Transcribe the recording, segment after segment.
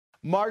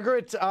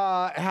Margaret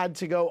had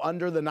to go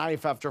under the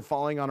knife after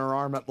falling on her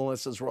arm at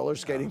Melissa's roller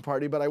skating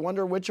party, but I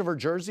wonder which of her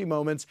Jersey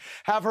moments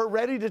have her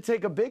ready to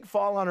take a big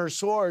fall on her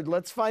sword.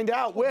 Let's find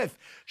out with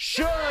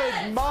Should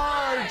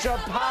Marge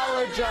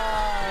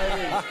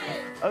Apologize?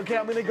 Okay,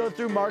 I'm going to go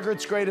through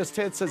Margaret's greatest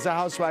hits as a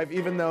housewife,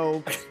 even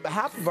though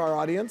half of our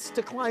audience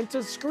declined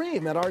to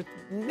scream at our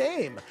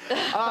name.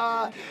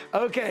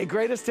 Okay,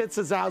 greatest hits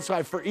as a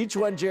housewife. For each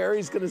one,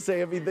 Jerry's going to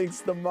say if he thinks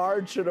the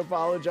Marge should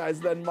apologize.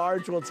 Then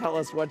Marge will tell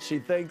us what she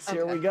thinks.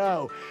 Here we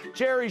go.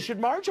 Jerry, should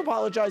Marge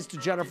apologize to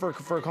Jennifer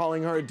for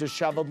calling her a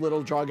disheveled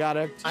little drug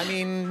addict? I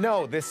mean,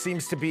 no, this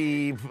seems to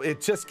be,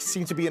 it just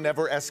seems to be an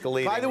ever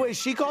escalating. By the way,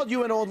 she called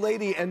you an old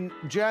lady, and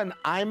Jen,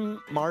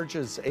 I'm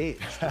Marge's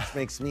age, which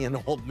makes me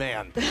an old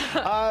man.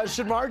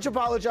 Should Marge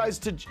apologize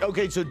to,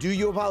 okay, so do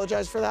you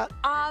apologize for that?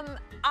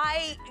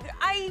 I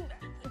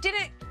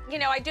didn't, you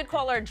know, I did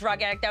call her a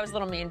drug addict. That was a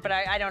little mean, but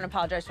I don't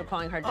apologize for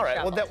calling her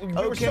disheveled. All right,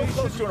 well, we were so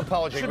close to an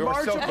apology. Should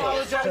Marge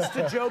apologize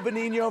to Joe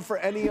Benigno for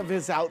any of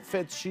his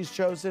outfits she's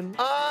chosen?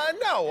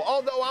 No,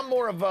 although I'm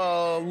more of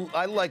a,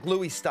 I like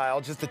Louis style,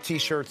 just the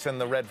t-shirts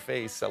and the red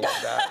face. I love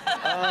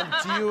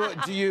that.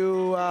 Do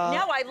you?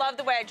 No, I love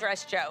the way I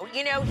dress Joe.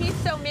 You know, he's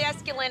so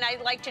masculine. I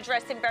like to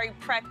dress him very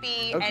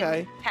preppy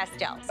and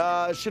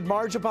pastels. Should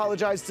Marge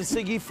apologize to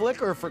Siggy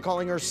Flicker for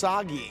calling her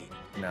soggy?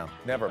 No,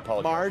 never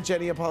apologize. Marge,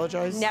 any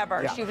apologize?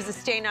 Never. Yeah. She was a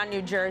stain on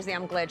New Jersey.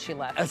 I'm glad she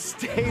left. A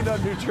stain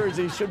on New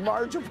Jersey. Should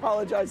Marge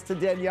apologize to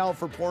Danielle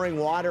for pouring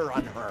water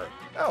on her?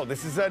 No,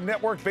 this is a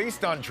network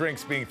based on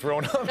drinks being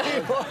thrown on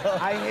people.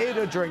 I hate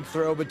a drink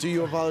throw, but do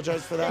you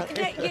apologize for that?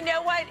 You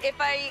know what?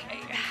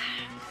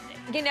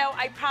 You know,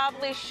 I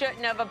probably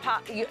shouldn't have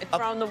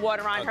thrown the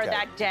water on her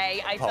that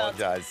day. I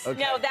apologize. No,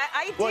 that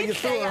I did. Well, you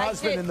threw her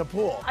husband in the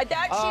pool.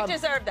 She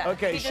deserved that.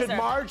 Okay, should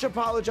Marge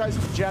apologize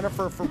to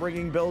Jennifer for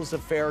bringing Bill's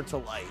affair to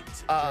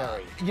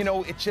light? You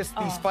know, it just,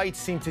 these fights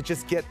seem to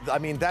just get, I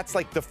mean, that's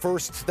like the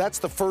first, that's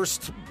the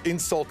first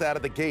insult out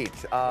of the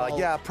gate.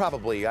 Yeah,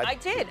 probably. I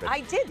did, though,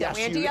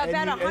 Andy. I've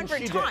bet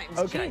 100 times.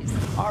 Okay.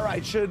 Jeez. All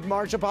right, should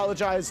Marge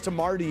apologize to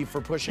Marty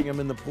for pushing him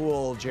in the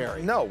pool,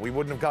 Jerry? No, we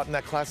wouldn't have gotten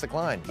that classic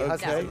line.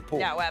 Okay.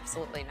 No,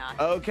 absolutely not.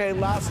 Okay,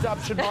 last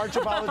up, should Marge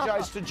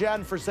apologize to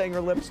Jen for saying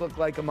her lips look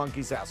like a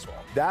monkey's asshole?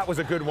 That was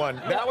a good one.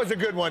 That was a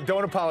good one.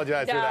 Don't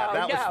apologize for that.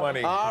 That was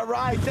funny. All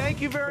right,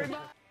 thank you very much.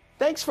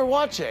 Thanks for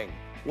watching.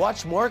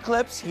 Watch more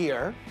clips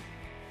here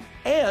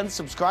and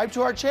subscribe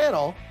to our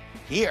channel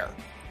here.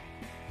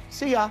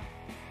 See ya.